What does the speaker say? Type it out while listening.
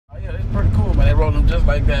roll them just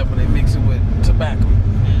like that, but they mix it with tobacco.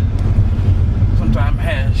 Sometimes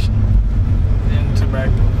hash and tobacco,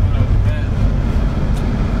 you know, man.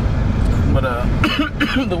 But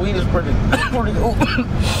the weed is pretty cool.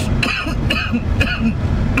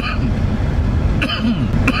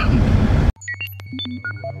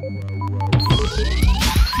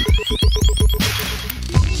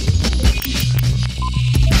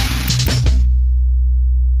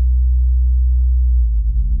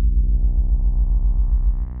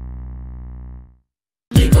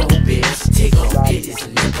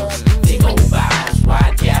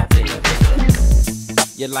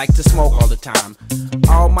 You like to smoke all the time.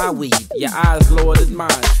 All my weed, your eyes lower than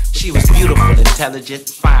mine. She was beautiful, intelligent,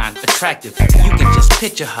 fine, attractive. You can just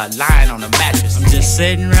picture her lying on a mattress. I'm just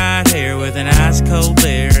sitting right here with an ice cold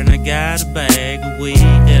beer, and I got a bag of weed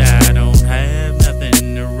that I don't have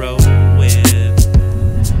nothing to roll with.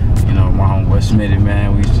 You know, my homeboy Smitty,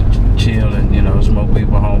 man, we used to chill and, you know, smoke weed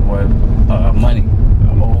with homeboy Money,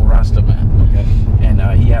 old Rasta, man. Okay. And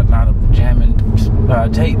he had a lot of jamming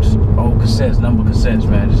tapes, old cassettes, number cassettes,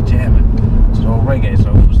 man, just jamming. It's old reggae,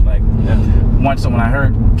 so it was like, once when I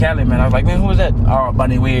heard Cali, man, I was like, man, who was that? Oh,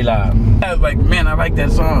 Bunny Wheeler. I was like, man, I like that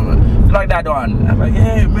song. You like that one? I was like,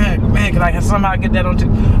 yeah, man, can I somehow get that on tape?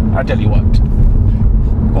 I'll tell you what.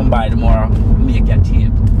 Come by tomorrow, make that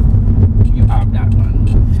tape. You have that one.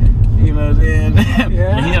 You know what I'm saying?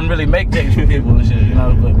 Yeah. He didn't really make tapes for people and shit, you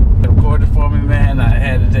know, but they recorded for me, man. I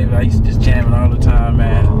had the tape. I used to just jam it all the time,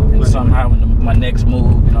 man. And somehow in my next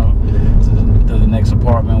move, you know, to the next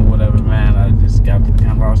apartment or whatever, man, I just got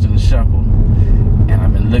kind of lost in the shuffle. And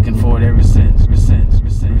I've been looking for it ever since. Yeah,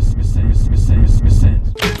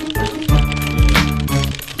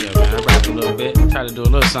 man, I rap a little bit. Try to do a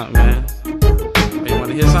little something, man. If you want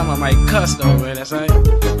to hear something, I might cuss though, man. That's right.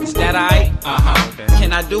 Is that alright? Okay.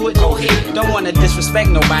 Can I do it? Go ahead. Don't want to disrespect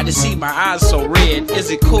nobody. See my eyes so red.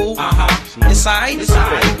 Is it cool? It's alright. It's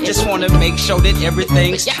alright. Just want to make sure that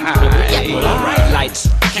everything's tight. Well, alright. Lights,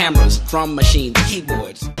 cameras, drum machines,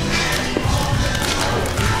 keyboards.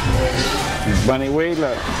 Bunny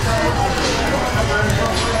Wheeler.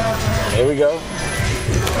 Here we go.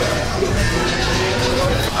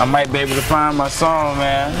 I might be able to find my song,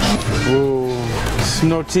 man. Ooh,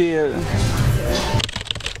 no tears.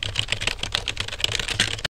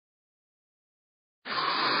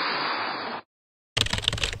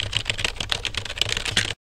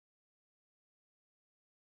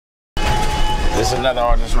 This is another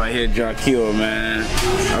artist right here, Jarkill, man.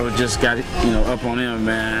 I was just got, you know, up on him,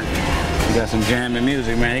 man. He got some jamming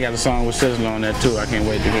music, man. He got a song with Sizzler on there too. I can't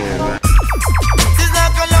wait to hear it, man.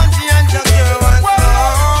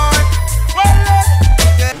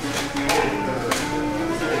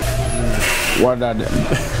 What are them?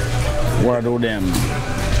 What do them?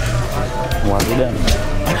 What do them?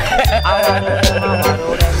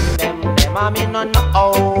 I'm in no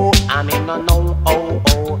oh, I'm in no oh,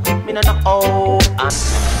 me no oh.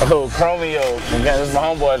 Oh, Chromeo. This is my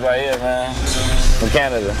homeboys right here, man. From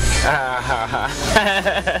Canada.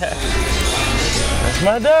 That's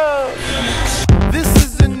my dog. This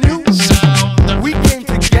is a new sound. We came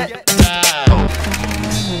to get down.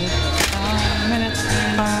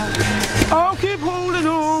 I'll keep holding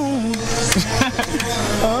on.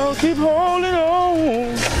 I'll keep holding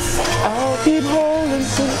on. I'll keep holding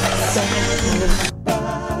on.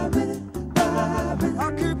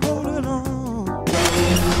 I'll keep holding on.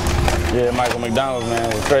 Yeah, Michael McDonald's, man,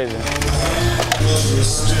 was crazy.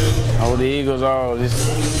 Oh, the Eagles, oh, this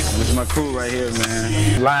is my crew right here,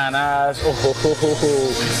 man. Lion Eyes, oh.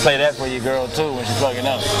 Play that for your girl too when she's fucking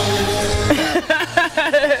up.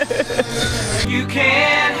 You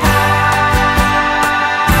can't hide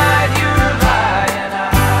your lion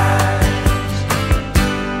eyes.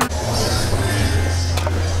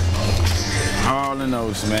 All the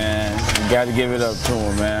notes, man. You gotta give it up to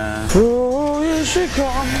him, man. Oh, here she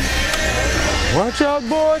comes. Watch out,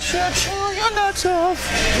 boy, shut you're not tough.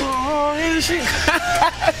 Oh, here she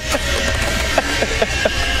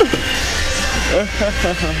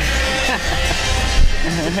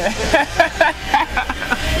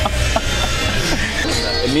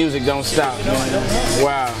The music don't stop, man.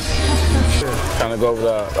 Wow. Trying to go over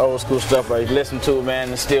the old school stuff I listen to, man,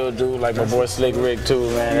 and still do, like my boy Slick Rick too,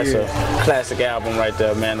 man. That's a classic album right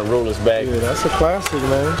there, man. The Ruler's Back. Yeah, that's a classic,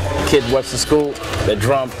 man. Kid What's the School? The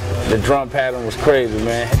drum pattern was crazy,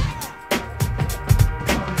 man.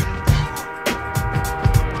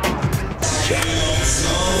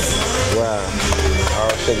 Wow.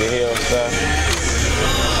 All Sugar Hill stuff.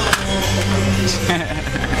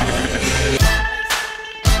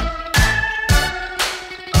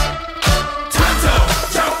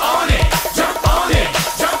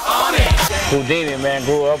 Whodini, man,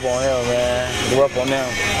 grew up on him, man. Grew up on them.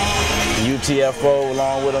 UTFO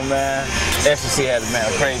along with him, man. Ecstasy had, man,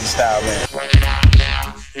 a crazy style, man.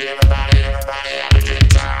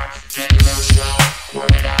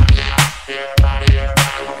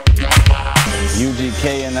 UGK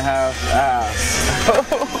in the house.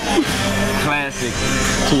 Classic.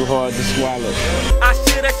 Too hard to swallow. I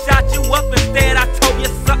should have shot you up instead. I told you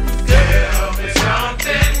something good. Tell me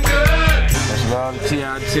something good. That's all the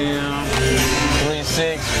T.I.Tim,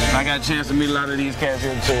 3-6. I got a chance to meet a lot of these cats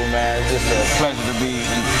here too, man. It's just a pleasure to be,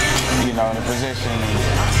 in a position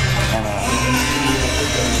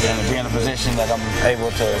and be in a position that I'm able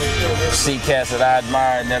to see cats that I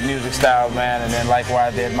admire in their music style, man, and then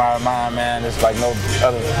likewise they admire mine, man. It's like no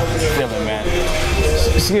other feeling, man.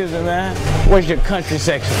 Excuse me, man. Where's your country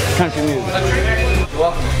section? Country music. You're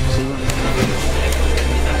welcome.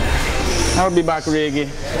 I'll be back, Reggae.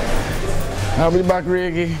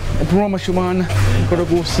 I promise you, man. I'm gonna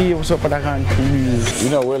go see what's up with that country music. You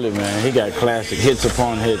know, Willie, man, he got classic hits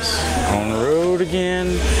upon hits. On the road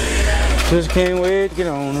again. Just can't wait to get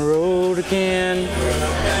on the road again.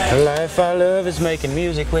 The life I love is making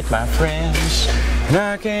music with my friends. And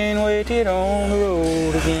I can't wait to get on the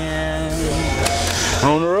road again.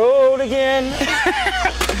 On the road again.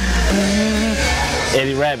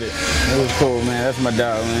 Eddie Rabbit. That was cool, man. That's my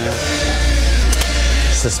dog, man.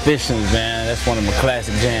 Suspicions, man. That's one of my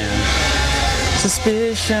classic jams.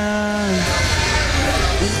 Suspicion.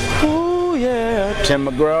 Ooh, yeah. Tim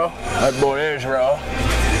McGraw. That boy there's raw.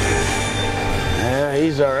 Yeah,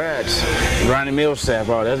 he's alright. Ronnie Milsap.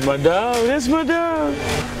 Oh, that's my dog. That's my dog.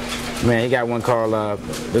 Man, he got one called,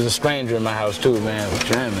 There's a Stranger in My House, too, man. We're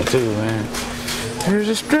jamming, too, man. There's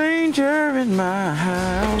a stranger in my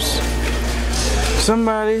house.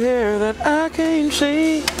 Somebody here that I can't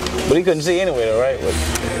see. But he couldn't see anyway, though, right?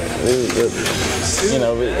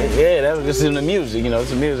 Yeah, that was just in the music, it's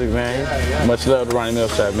the music, man. Much love to Ronnie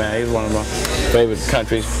Milsap, man. He's one of my favorite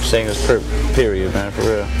country singers, period, man, for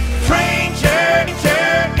real. Stranger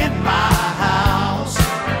in my house.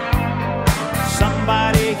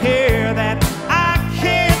 Somebody here that I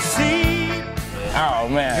can't see. Oh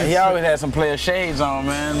man, he always had some player shades on,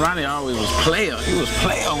 man. Ronnie always was player. He was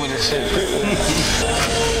player with his shit.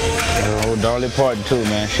 Oh, Dolly Parton too,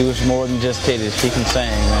 man. She was more than just titties. She can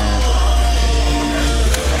sing, man.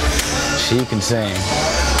 She can sing.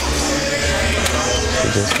 She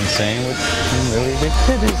just can sing with some really big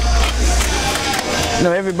titties.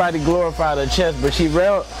 Everybody glorified her chest, but she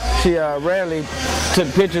rarely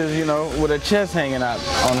took pictures, with her chest hanging out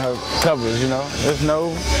on her covers, There's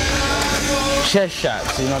no chest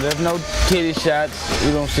shots, there's no titty shots.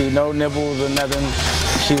 You don't see no nipples or nothing.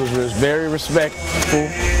 She was very respectful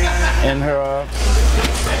in her,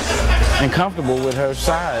 and comfortable with her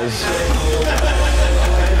size.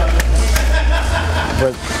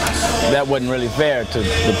 But that wasn't really fair to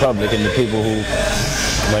the public and the people who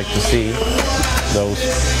like to see those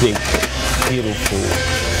big, beautiful,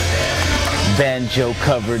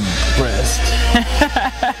 banjo-covered breasts.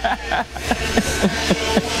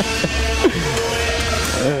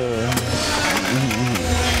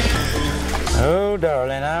 Oh,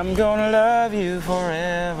 darling, I'm gonna love you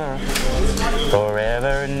forever,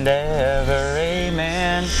 forever and ever,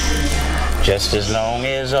 amen. Just as long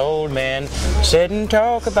as old men sit and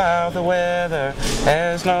talk about the weather,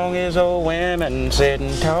 as long as old women sit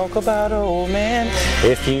and talk about old men.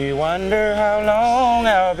 If you wonder how long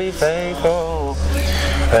I'll be faithful,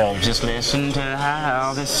 well, just listen to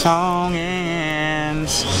how this song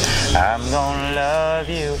ends. I'm gonna love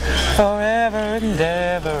you forever and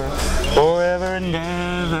ever, forever and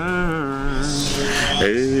ever,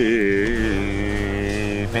 amen.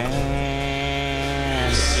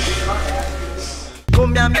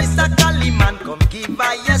 Come here, Mr. Caliman, come give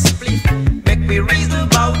I a split. Make me reason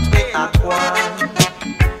about where I want.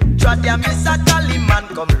 Trot ya, Mr. Caliman,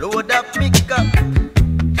 come load up me cup.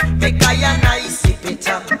 Make I a nice sip it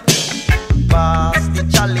up. Pass the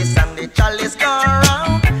chalice and the chalice go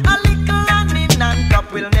round. A little honey and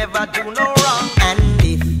cup will never do no wrong. And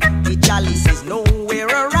if the chalice is nowhere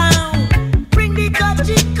around, bring the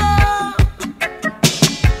cochico.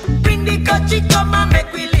 Bring the cochico, and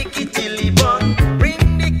make we lick it till it burn.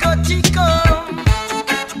 Chico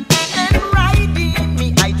and riding me,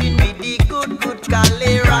 I did with the good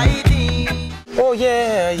Cali riding. Oh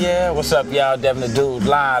yeah, what's up, y'all? Devin the Dude,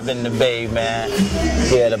 live in the Bay, man.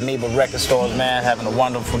 Yeah, the Amoeba record stores, man, having a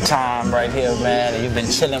wonderful time right here, man. And you've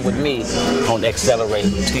been chilling with me on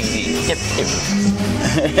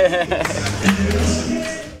XLR8R.